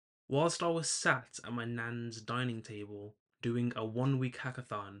Whilst I was sat at my nan's dining table doing a 1 week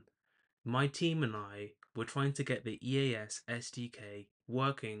hackathon, my team and I were trying to get the EAS SDK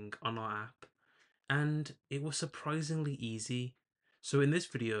working on our app, and it was surprisingly easy. So in this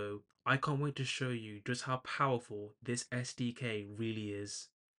video, I can't wait to show you just how powerful this SDK really is.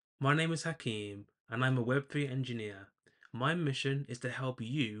 My name is Hakeem, and I'm a Web3 engineer. My mission is to help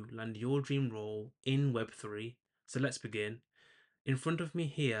you land your dream role in Web3. So let's begin. In front of me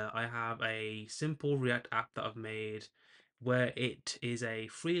here, I have a simple React app that I've made where it is a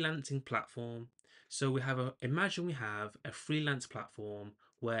freelancing platform. So imagine we have a freelance platform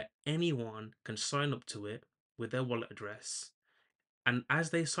where anyone can sign up to it with their wallet address. And as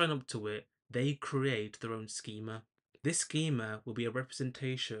they sign up to it, they create their own schema. This schema will be a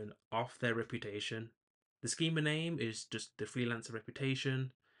representation of their reputation. The schema name is just the freelancer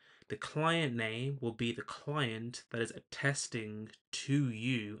reputation. The client name will be the client that is attesting to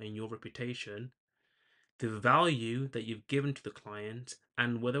you and your reputation, the value that you've given to the client,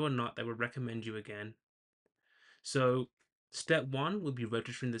 and whether or not they will recommend you again. So, step one will be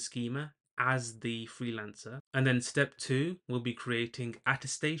registering the schema as the freelancer, and then step two will be creating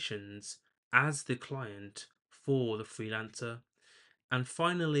attestations as the client for the freelancer. And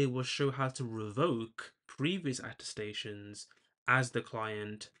finally, we'll show how to revoke previous attestations as the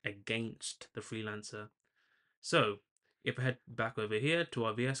client against the freelancer. So, if I head back over here to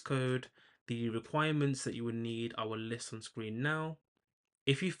our VS Code, the requirements that you would need I will list on screen now.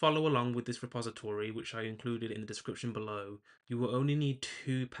 If you follow along with this repository, which I included in the description below, you will only need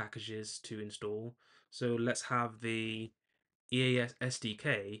 2 packages to install. So let's have the EAS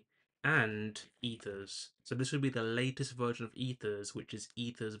SDK and Ethers. So this would be the latest version of Ethers, which is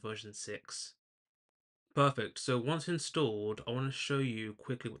Ethers version 6. Perfect. So once installed, I want to show you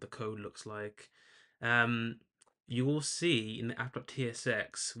quickly what the code looks like. Um, you will see in the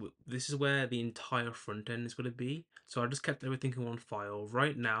app.tsx, this is where the entire front end is going to be. So I just kept everything in one file.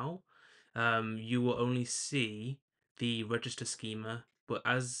 Right now, you will only see the register schema, but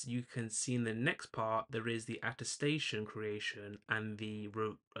as you can see in the next part, there is the attestation creation and the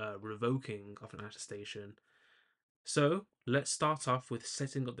revoking of an attestation. So let's start off with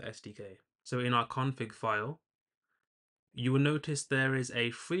setting up the SDK. So in our config file, you will notice there is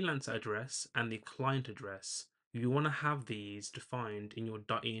a freelancer address and the client address. You want to have these defined in your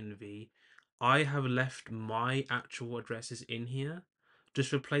 .env. I have left my actual addresses in here.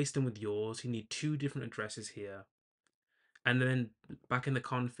 Just replace them with yours. You need 2 different addresses here. And then back in the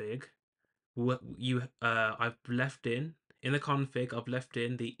config, I've left in the config, I've left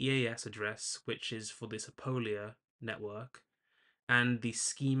in the EAS address, which is for this Apolia network, and the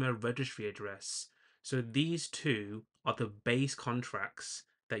schema registry address. So these two are the base contracts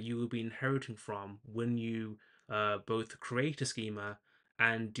that you will be inheriting from when you both create a schema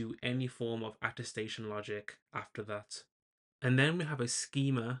and do any form of attestation logic after that. And then we have a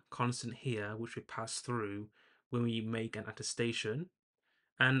schema constant here, which we pass through when we make an attestation.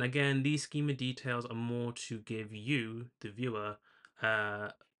 And again, these schema details are more to give you, the viewer,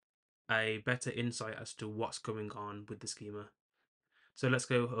 a better insight as to what's going on with the schema. So let's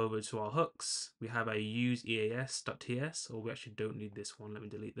go over to our hooks. We have a use EAS.ts, or we actually don't need this one. Let me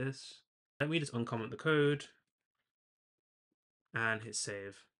delete this. Let me just uncomment the code and hit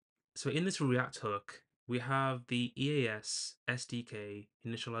save. So in this React hook, we have the EAS SDK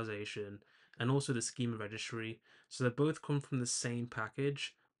initialization and also the schema registry. So they both come from the same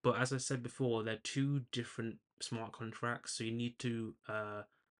package, but as I said before, they're 2 different smart contracts. So you need to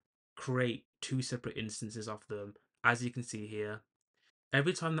create 2 separate instances of them, as you can see here.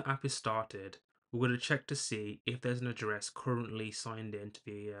 Every time the app is started, we're going to check to see if there's an address currently signed into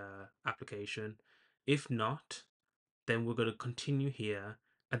the application. If not, then we're going to continue here,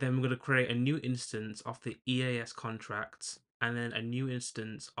 and then we're going to create a new instance of the EAS contracts, and then a new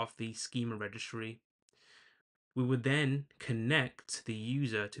instance of the schema registry. We would then connect the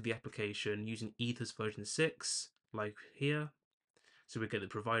user to the application using Ethers version 6, like here. So we get the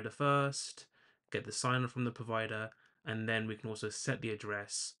provider first, get the signer from the provider, and then we can also set the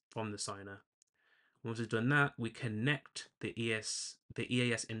address from the signer. Once we've done that, we connect the EAS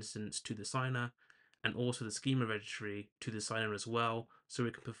instance to the signer, and also the schema registry to the signer as well, so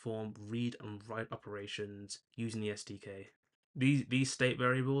we can perform read and write operations using the SDK. These state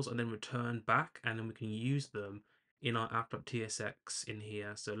variables are then returned back, and then we can use them in our app.tsx in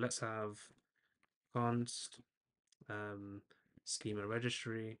here. So let's have const schema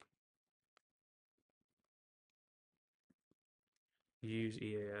registry use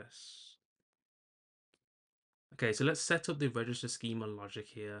EAS. Okay, so let's set up the register schema logic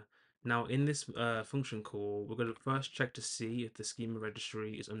here. Now, in this function call, we're going to first check to see if the schema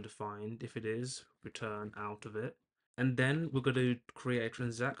registry is undefined. If it is, return out of it. And then we're going to create a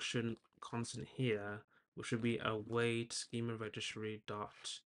transaction constant here, which should be await schema registry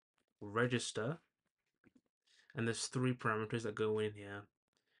dot register. And there's three parameters that go in here.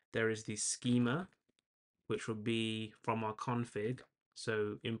 There is the schema, which will be from our config.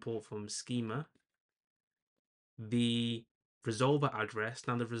 So import from schema. The resolver address.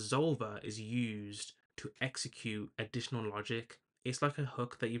 Now the resolver is used to execute additional logic. It's like a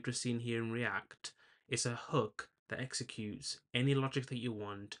hook that you've just seen here in React. It's a hook that executes any logic that you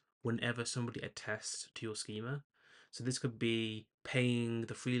want whenever somebody attests to your schema. So this could be paying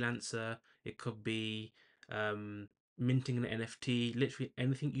the freelancer, it could be minting an NFT, literally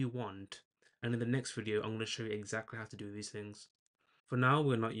anything you want. And in the next video, I'm going to show you exactly how to do these things. For now,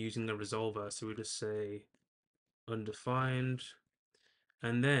 we're not using the resolver, so we just say undefined,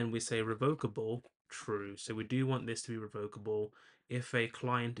 and then we say revocable true. So we do want this to be revocable. If a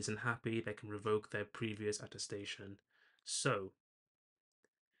client isn't happy, they can revoke their previous attestation. So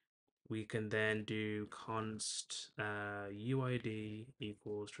we can then do const UID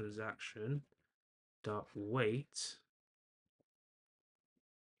equals transaction dot wait.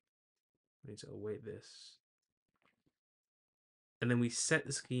 We need to await this, and then we set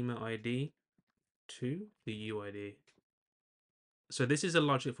the schema ID to the UID. So this is a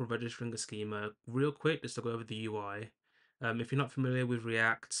logic for registering a schema. Real quick, just to go over the UI. If you're not familiar with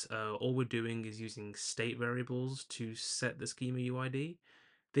React, all we're doing is using state variables to set the schema UID.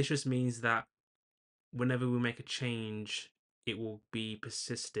 This just means that whenever we make a change, it will be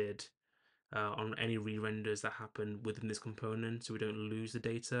persisted on any re-renders that happen within this component, so we don't lose the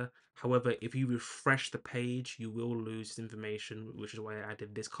data. However, if you refresh the page, you will lose this information, which is why I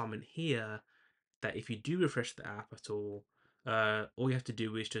added this comment here, that if you do refresh the app at all you have to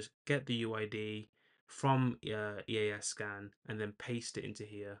do is just get the UID from EAS scan and then paste it into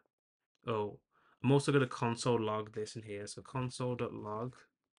here. Oh, I'm also going to console log this in here. So console.log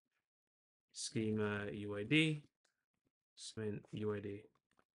schema UID, spin UID.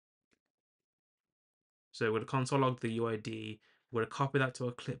 So we're going to console log the UID, we're going to copy that to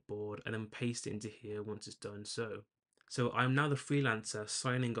our clipboard and then paste it into here once it's done so. So I'm now the freelancer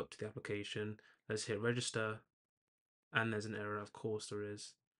signing up to the application. Let's hit register, and there's an error, of course there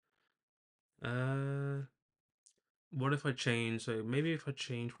is. What if I change? So maybe if I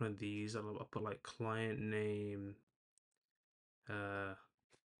change one of these, I'll put like client name. I'll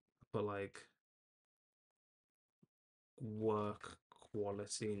put like work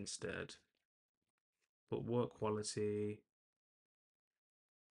quality instead. But work quality.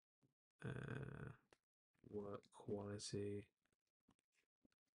 Uh, work quality.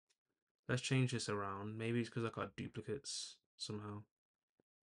 Let's change this around. Maybe it's because I got duplicates somehow.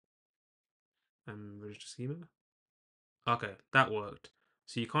 Register schema. Okay, that worked.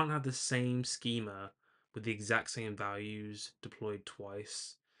 So you can't have the same schema with the exact same values deployed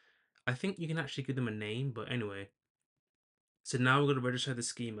twice. I think you can actually give them a name, but anyway. So now we're going to register the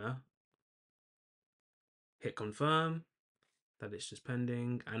schema, hit confirm, that it's just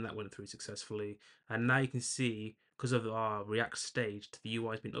pending, and that went through successfully. And now you can see, because of our React state, the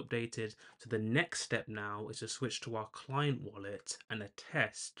UI has been updated. So the next step now is to switch to our client wallet and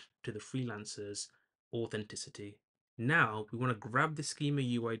attest to the freelancer's authenticity. Now we want to grab the schema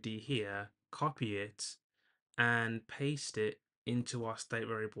UID here, copy it, and paste it into our state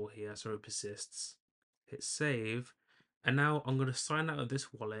variable here so it persists. Hit save. And now I'm going to sign out of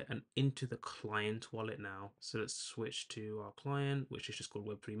this wallet and into the client wallet now. So let's switch to our client, which is just called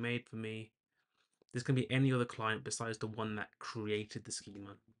Web3 Made for me. This can be any other client besides the one that created the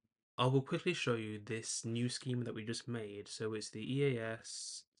schema. I will quickly show you this new schema that we just made. So it's the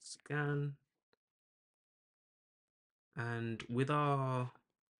EAS scan. And with our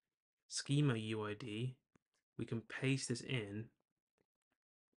schema UID, we can paste this in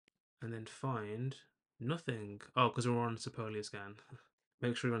and then find nothing. Oh, because we're on Sepolia scan.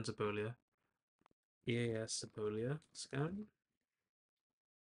 Make sure you're on Sepolia. EAS Sepolia scan.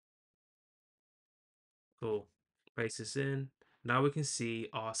 Cool. Paste this in. Now we can see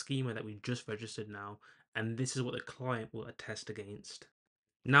our schema that we just registered now, and this is what the client will attest against.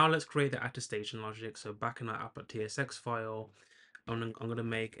 Now let's create the attestation logic. So back in our app.tsx file, I'm going to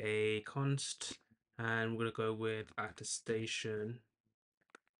make a const, and we're going to go with attestation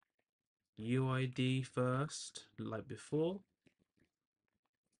UID first, like before.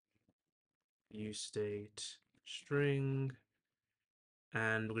 Use state string,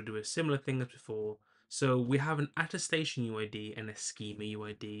 and we're going to do a similar thing as before. So we have an attestation UID and a schema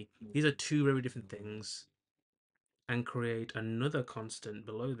UID. These are two very different things. and create another constant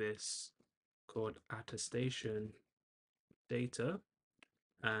below this called attestation data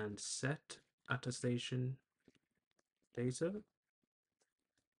and set attestation data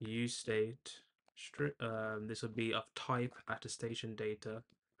use state. This would be of type attestation data,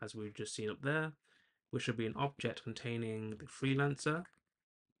 as we've just seen up there, which would be an object containing the freelancer,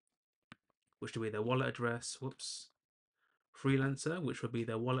 which would be their wallet address. Whoops. Freelancer, which would be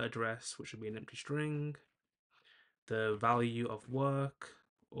their wallet address, which would be an empty string. The value of work,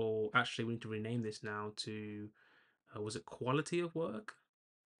 or actually, we need to rename this now to was it quality of work?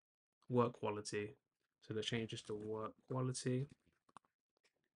 Work quality. So let's change this to work quality,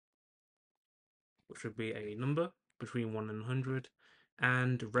 which would be a number between 1 and 100,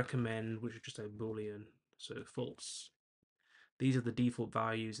 and recommend, which is just a boolean, so false. These are the default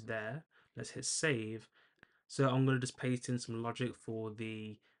values there. Let's hit save. So I'm going to just paste in some logic for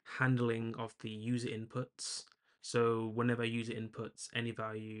the handling of the user inputs. So whenever a user inputs any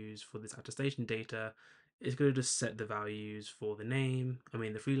values for this attestation data, it's going to just set the values for the name, the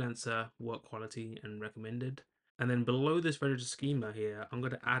freelancer, work quality, and recommended. And then below this register schema here, I'm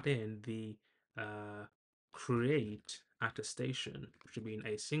going to add in the create attestation, which should be an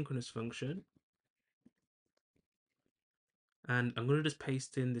asynchronous function. And I'm going to just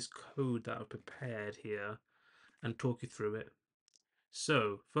paste in this code that I've prepared here and talk you through it.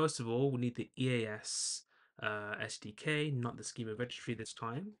 So first of all, we need the EAS SDK, not the schema registry this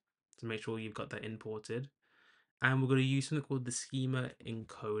time, to make sure you've got that imported. And we're going to use something called the schema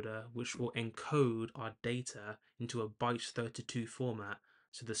encoder, which will encode our data into a byte32 format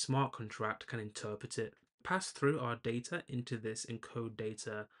so the smart contract can interpret it. Pass through our data into this encode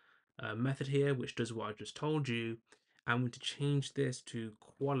data method here, which does what I just told you. I'm going to change this to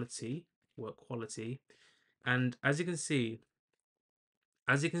quality, work quality. And as you can see,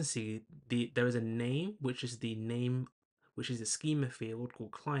 there is a name, which is the name, which is a schema field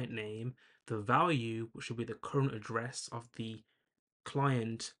called client name. The value, which will be the current address of the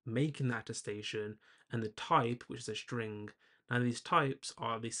client making the attestation, and the type, which is a string. Now these types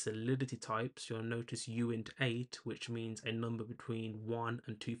are the solidity types. You'll notice uint8, which means a number between 1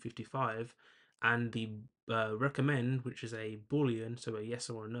 and 255, and the recommend, which is a boolean, so a yes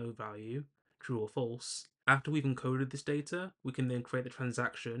or a no value, true or false. After we've encoded this data, we can then create the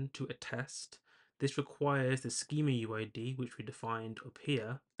transaction to attest. This requires the schema UID, which we defined up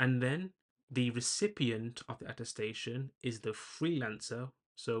here, and then the recipient of the attestation is the freelancer.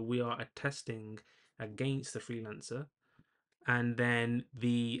 So we are attesting against the freelancer. And then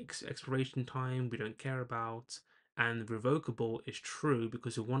the expiration time we don't care about, and revocable is true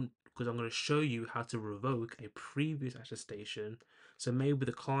because I'm going to show you how to revoke a previous attestation. So maybe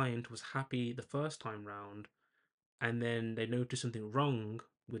the client was happy the first time round, and then they noticed something wrong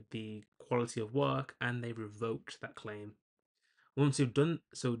with the quality of work and they revoked that claim. Once you've done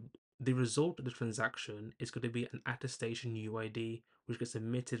so, the result of the transaction is going to be an attestation UID, which gets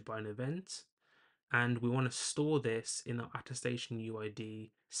emitted by an event. And we want to store this in our attestation UID,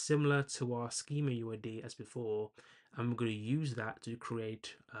 similar to our schema UID as before. And we're going to use that to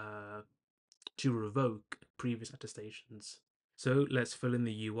create, to revoke previous attestations. So let's fill in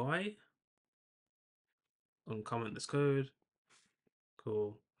the UI, uncomment this code.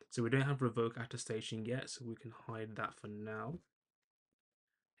 Cool. So we don't have revoke attestation yet, so we can hide that for now.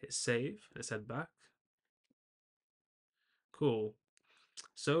 Hit save. Let's head back. Cool.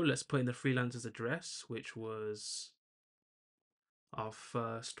 So let's put in the freelancer's address, which was our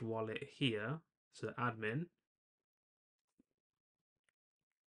first wallet here. So admin.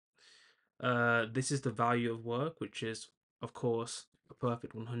 This is the value of work, which is, of course, a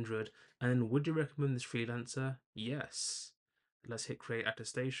perfect 100. And then would you recommend this freelancer? Yes. Let's hit create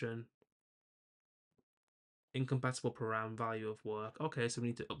attestation. Incompatible param value of work. Okay, so we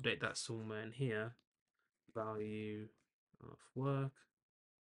need to update that somewhere in here. Value of work.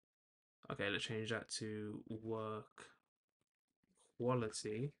 Okay, let's change that to work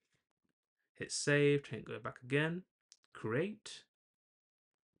quality. Hit save, hit go back again, create,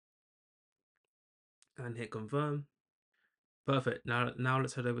 and hit confirm. Perfect. Now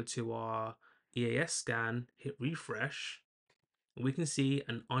let's head over to our EAS scan, hit refresh. We can see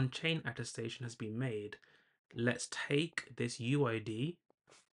an on-chain attestation has been made. Let's take this UID,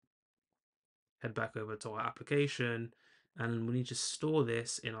 head back over to our application, and we need to store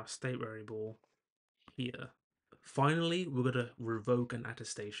this in our state variable here. Finally, we're going to revoke an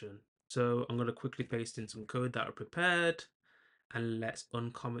attestation. So I'm going to quickly paste in some code that I prepared, and let's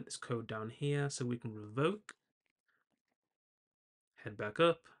uncomment this code down here so we can revoke. Head back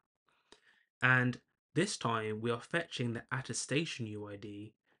up, and this time we are fetching the attestation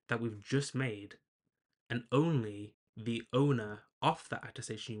UID that we've just made, and only the owner of that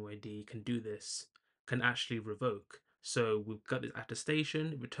attestation UID can do this, can actually revoke. So we've got this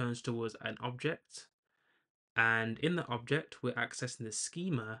attestation, it returns to us an object, and in the object we're accessing the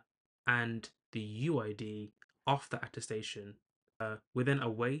schema and the UID of the attestation. We then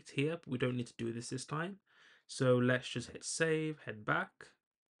await here, but we don't need to do this time. So let's just hit save, head back.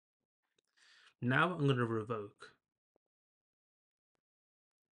 Now I'm going to revoke.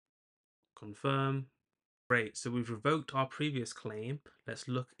 Confirm. Great, so we've revoked our previous claim. Let's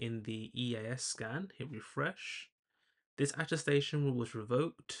look in the EAS scan, hit refresh. This attestation was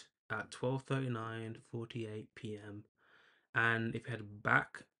revoked at 12:39:48 p.m. And if you head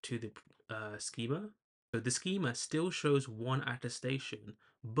back to the schema, so the schema still shows one attestation,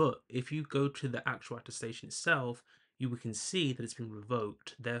 but if you go to the actual attestation itself, you can see that it's been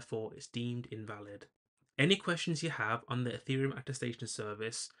revoked, therefore it's deemed invalid. Any questions you have on the Ethereum Attestation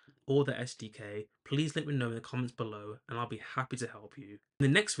Service or the SDK, please let me know in the comments below and I'll be happy to help you. In the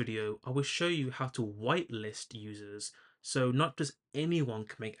next video, I will show you how to whitelist users, so not just anyone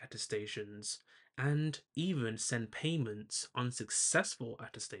can make attestations, and even send payments on successful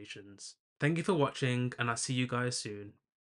attestations. Thank you for watching and I'll see you guys soon.